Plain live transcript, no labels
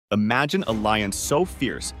Imagine a lion so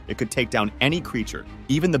fierce it could take down any creature,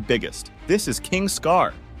 even the biggest. This is King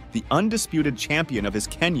Scar, the undisputed champion of his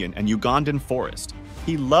Kenyan and Ugandan forest.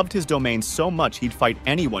 He loved his domain so much he'd fight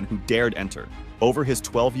anyone who dared enter. Over his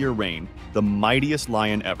 12-year reign, the mightiest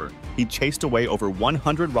lion ever, he chased away over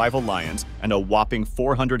 100 rival lions and a whopping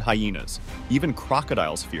 400 hyenas. Even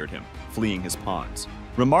crocodiles feared him, fleeing his ponds.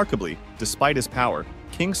 Remarkably, despite his power,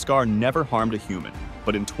 King Scar never harmed a human.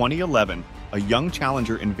 But in 2011, a young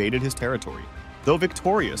challenger invaded his territory. Though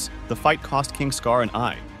victorious, the fight cost King Scar an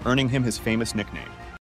eye, earning him his famous nickname.